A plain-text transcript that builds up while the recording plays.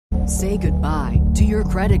Say goodbye to your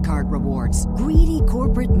credit card rewards. Greedy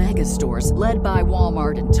corporate mega stores, led by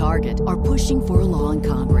Walmart and Target, are pushing for a law in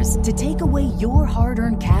Congress to take away your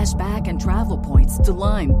hard-earned cash back and travel points to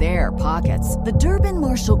line their pockets. The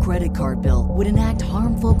Durbin-Marshall credit card bill would enact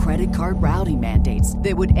harmful credit card routing mandates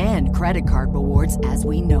that would end credit card rewards as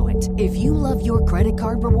we know it. If you love your credit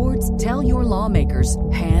card rewards, tell your lawmakers,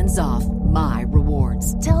 hands off my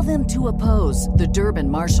rewards. Tell them to oppose the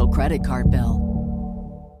Durbin-Marshall credit card bill.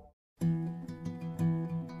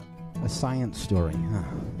 A science story, huh?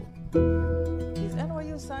 These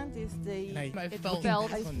NYU scientists, I felt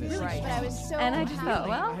really right. but I was so And I just thought,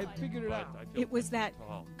 well, I had figured it out. it was that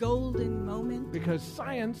golden moment. Because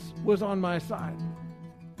science was on my side.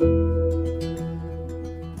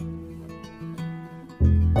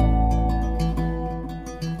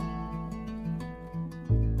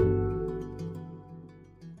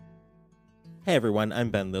 Hey everyone,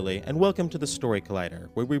 I'm Ben Lilly, and welcome to the Story Collider,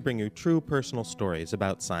 where we bring you true personal stories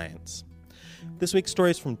about science. This week's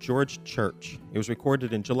story is from George Church. It was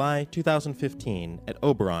recorded in July 2015 at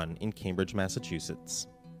Oberon in Cambridge, Massachusetts.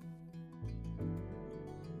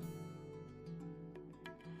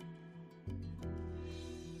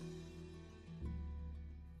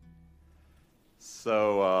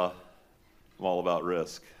 So, I'm all about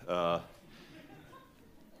risk.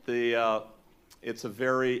 It's a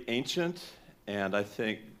very ancient and I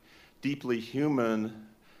think deeply human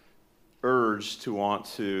urge to want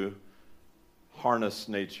to harness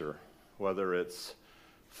nature, whether it's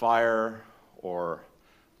fire or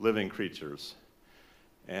living creatures.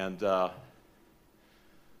 And that's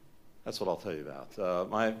what I'll tell you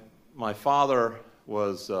about. My father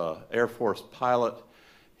was an Air Force pilot.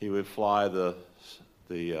 He would fly the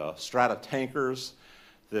strata tankers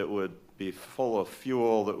that would be full of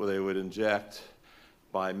fuel that they would inject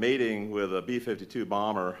by mating with a B-52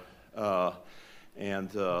 bomber. And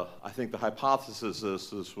I think the hypothesis is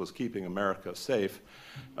this was keeping America safe.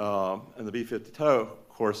 And the B-52, of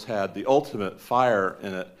course, had the ultimate fire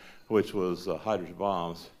in it, which was hydrogen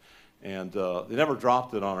bombs. And they never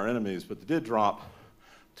dropped it on our enemies, but they did drop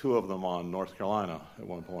 2 of them on North Carolina at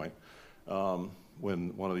one point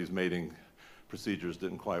when one of these mating procedures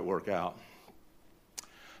didn't quite work out.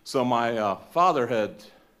 So my father had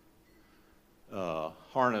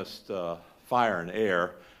harnessed fire and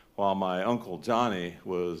air while my Uncle Johnny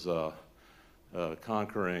was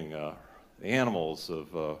conquering the animals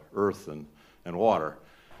of earth and water.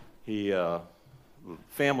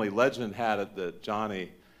 Family legend had it that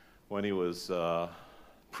Johnny, when he was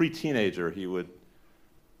pre-teenager, he would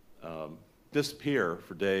disappear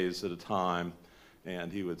for days at a time,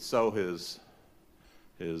 and he would sew his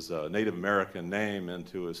Native American name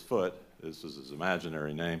into his foot. This is his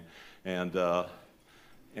imaginary name, and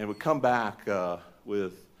would come back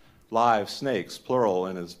with live snakes, plural,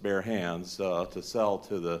 in his bare hands to sell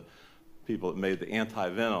to the people that made the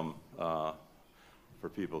anti-venom for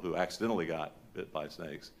people who accidentally got bit by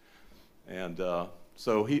snakes. And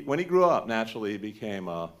so when he grew up, naturally he became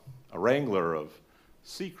a wrangler of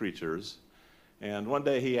sea creatures. And one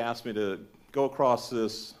day he asked me to go across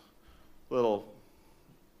this little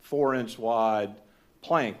 4-inch wide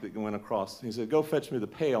plank that went across. He said, go fetch me the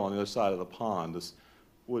pail on the other side of the pond, this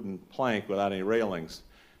wooden plank without any railings.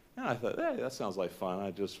 And I thought, hey, that sounds like fun. I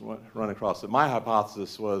just run across it. My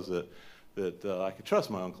hypothesis was that I could trust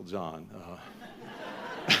my Uncle John.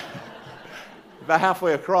 About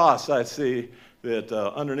halfway across, I see that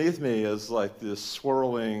underneath me is like this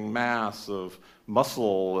swirling mass of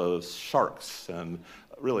muscle sharks and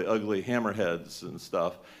really ugly hammerheads and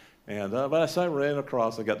stuff. And but as I ran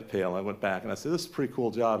across, I got the pail, and I went back, and I said, this is a pretty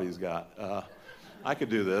cool job he's got. I could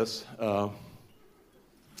do this.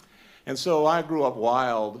 And so I grew up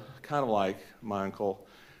wild, kind of like my uncle,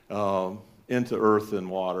 into earth and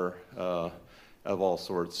water of all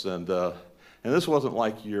sorts. And this wasn't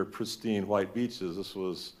like your pristine white beaches. This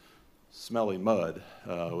was smelly mud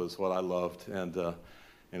was what I loved. And it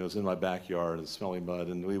was in my backyard, and smelly mud.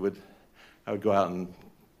 And I would go out and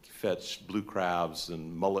fetch blue crabs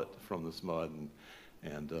and mullet from this mud,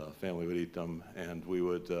 and family would eat them. And we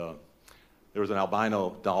would, there was an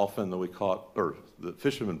albino dolphin that we caught, or the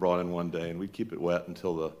fishermen brought in one day, and we'd keep it wet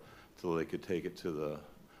until they could take it to the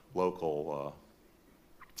local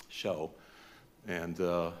show. And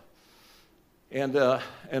one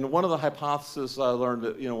of the hypotheses I learned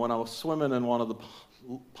that, when I was swimming in one of the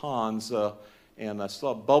ponds and I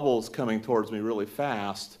saw bubbles coming towards me really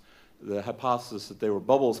fast, the hypothesis that they were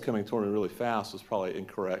bubbles coming toward me really fast was probably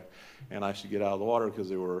incorrect, and I should get out of the water because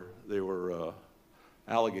they were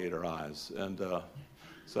alligator eyes. And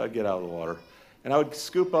so I'd get out of the water, and I would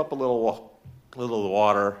scoop up a little little of the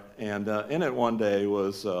water, and in it one day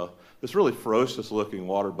was this really ferocious-looking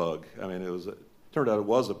water bug. I mean, it turned out it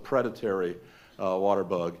was a predatory water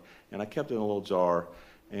bug, and I kept it in a little jar.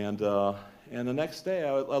 And the next day,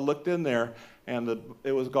 I looked in there, and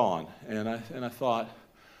it was gone. And I thought,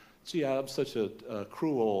 gee, I'm such a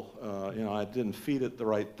cruel. I didn't feed it the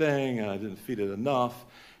right thing, and I didn't feed it enough,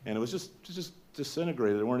 and it was just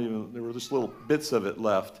disintegrated. There were just little bits of it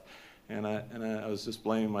left. And I was just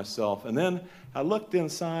blaming myself. And then I looked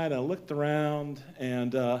inside, I looked around,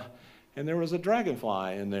 and there was a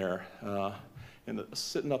dragonfly in there,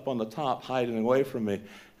 sitting up on the top, hiding away from me.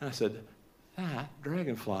 And I said, that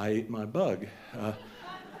dragonfly ate my bug.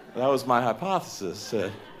 That was my hypothesis.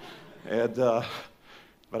 But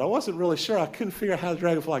I wasn't really sure. I couldn't figure out how the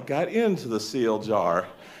dragonfly got into the sealed jar.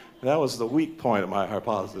 That was the weak point of my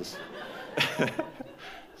hypothesis.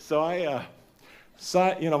 So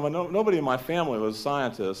nobody in my family was a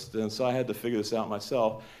scientist, and so I had to figure this out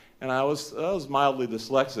myself. And I was mildly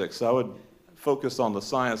dyslexic, so I would focus on the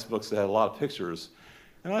science books that had a lot of pictures.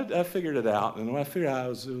 And I figured it out, and when I figured it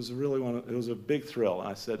out, it was a big thrill. And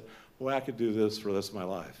I said, well, I could do this for the rest of my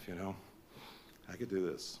life, I could do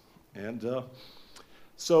this. And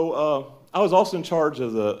so I was also in charge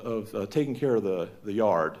of taking care of the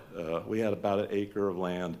yard. We had about an acre of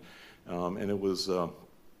land, and it was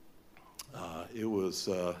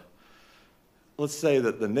let's say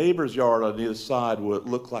that the neighbor's yard on either side would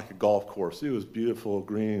look like a golf course. It was beautiful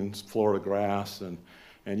green Florida grass, and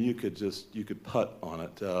you could putt on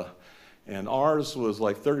it. And ours was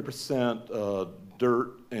like 30%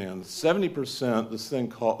 dirt and 70%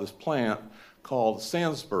 this plant called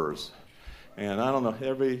sand spurs. And I don't know,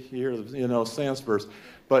 every year, sand spurs.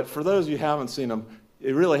 But for those of you who haven't seen them,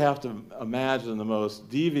 you really have to imagine the most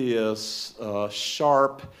devious,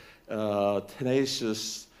 sharp,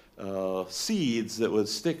 tenacious seeds that would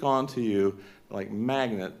stick onto you like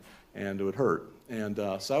magnet, and it would hurt. And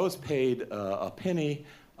so I was paid a penny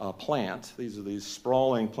a plant. These are these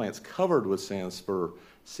sprawling plants covered with sand spur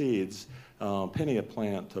seeds, penny a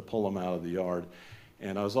plant to pull them out of the yard.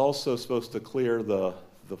 And I was also supposed to clear the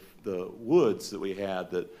woods that we had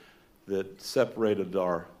that separated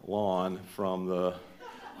our lawn from the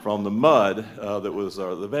mud that was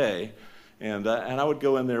the bay. And I would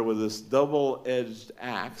go in there with this double-edged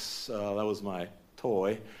axe. That was my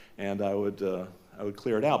toy, and I would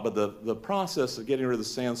clear it out. But the process of getting rid of the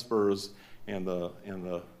sand spurs and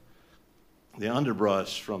the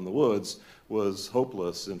underbrush from the woods was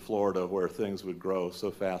hopeless in Florida, where things would grow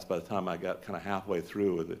so fast. By the time I got kind of halfway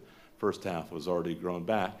through, the first half was already grown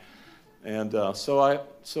back. And so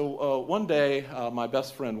one day, my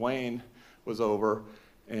best friend Wayne was over,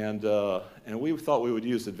 and we thought we would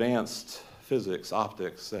use advanced physics,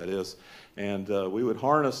 optics, that is, and we would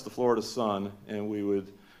harness the Florida sun, and we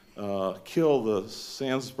would kill the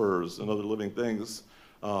sand spurs and other living things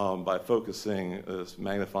by focusing this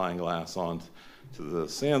magnifying glass onto the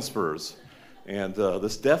sand spurs. And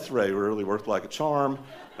this death ray really worked like a charm.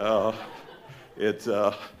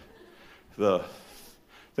 The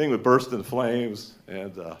thing would burst in flames,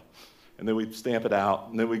 and then we'd stamp it out,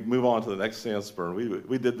 and then we'd move on to the next sand spur. And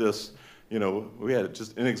we did this, we had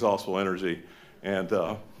just inexhaustible energy, and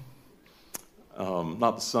not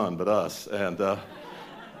the sun, but us. And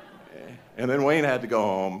then Wayne had to go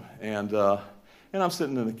home, and I'm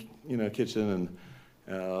sitting in the kitchen,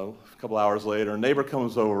 and a couple hours later, a neighbor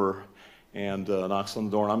comes over and knocks on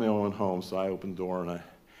the door, and I'm the only one home, so I open the door, and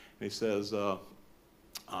he says,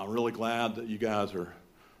 I'm really glad that you guys are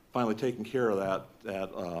finally taking care of that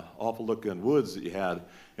awful-looking woods that you had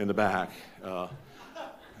in the back.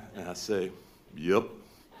 And I say, yep.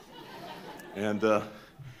 And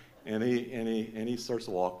he starts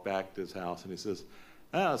to walk back to his house, and he says,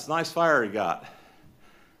 it's a nice fire you got.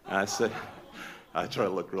 And I try to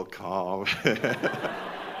look real calm.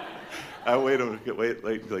 I wait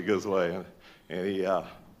until he goes away, and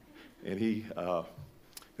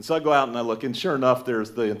so I go out and I look, and sure enough,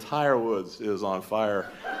 the entire woods is on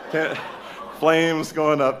fire. Flames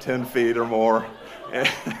going up 10 feet or more.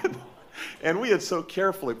 And we had so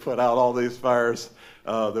carefully put out all these fires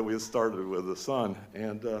that we had started with the sun.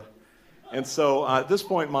 And so at this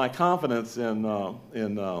point, my confidence in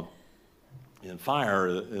fire,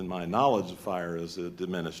 in my knowledge of fire, is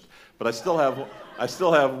diminished. But I still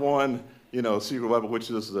have one, secret weapon, which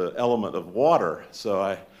is the element of water. So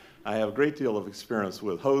I have a great deal of experience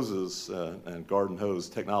with hoses and garden hose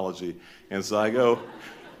technology. And so I go,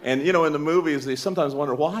 and in the movies, they sometimes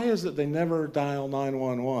wonder, why is it they never dial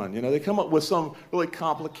 911? They come up with some really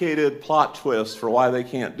complicated plot twist for why they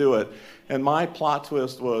can't do it. And my plot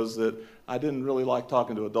twist was that I didn't really like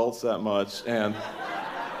talking to adults that much, and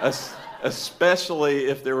especially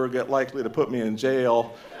if they were likely to put me in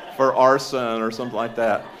jail for arson or something like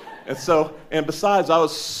that. And besides, I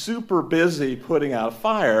was super busy putting out a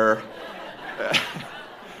fire.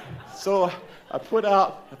 So I put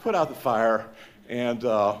out the fire, and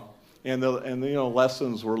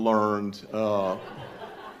lessons were learned of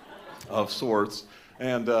sorts,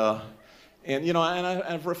 and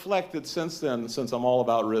I've reflected since then, since I'm all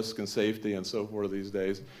about risk and safety and so forth these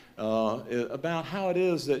days, about how it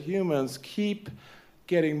is that humans keep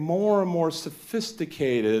getting more and more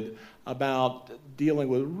sophisticated about dealing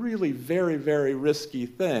with really very, very risky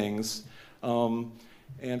things,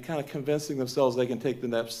 and kind of convincing themselves they can take the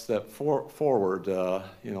next step forward,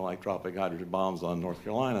 like dropping hydrogen bombs on North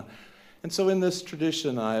Carolina. And so in this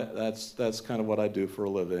tradition, that's kind of what I do for a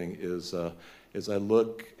living, is I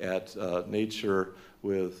look at nature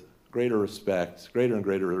with greater and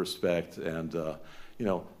greater respect, and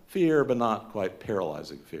fear, but not quite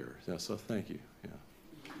paralyzing fear. Yeah, so thank you. Yeah.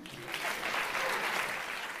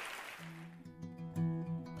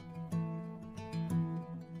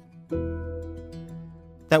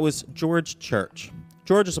 That was George Church.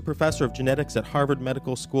 George is a professor of genetics at Harvard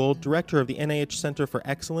Medical School, director of the NIH Center for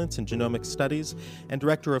Excellence in Genomic Studies, and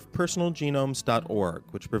director of personalgenomes.org,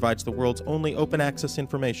 which provides the world's only open-access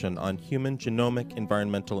information on human genomic,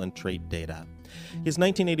 environmental, and trait data. His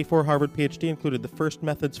 1984 Harvard PhD included the first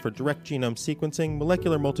methods for direct genome sequencing,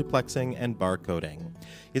 molecular multiplexing, and barcoding.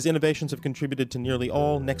 His innovations have contributed to nearly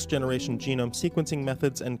all next-generation genome sequencing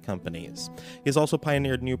methods and companies. He has also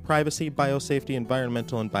pioneered new privacy, biosafety,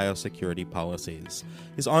 environmental, and biosecurity policies.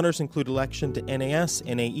 His honors include election to NAS,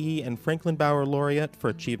 NAE, and Franklin Bower Laureate for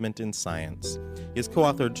achievement in science. He has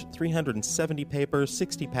co-authored 370 papers,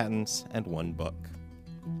 60 patents, and 1 book.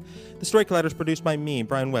 The Story Collider is produced by me,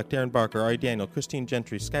 Brian Wecht, Aaron Barker, Ari Daniel, Christine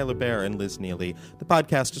Gentry, Skylar Bear, and Liz Neely. The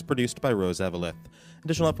podcast is produced by Rose Eveleth.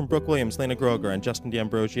 Additional help from Brooke Williams, Lena Groger, and Justin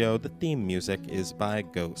D'Ambrosio. The theme music is by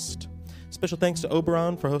Ghost. Special thanks to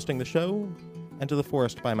Oberon for hosting the show, and to the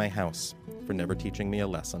forest by my house for never teaching me a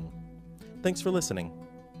lesson. Thanks for listening.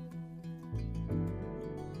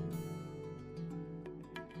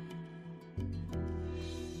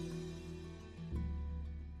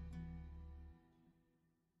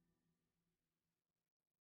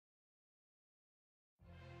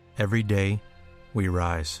 Every day, we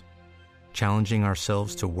rise, challenging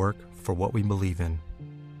ourselves to work for what we believe in.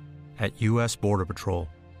 At U.S. Border Patrol,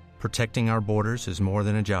 protecting our borders is more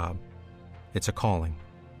than a job. It's a calling.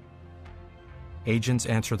 Agents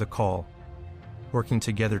answer the call, working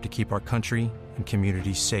together to keep our country and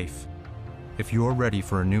communities safe. If you're ready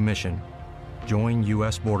for a new mission, join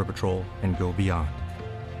U.S. Border Patrol and go beyond.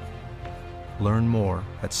 Learn more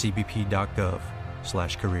at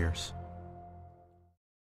cbp.gov/careers.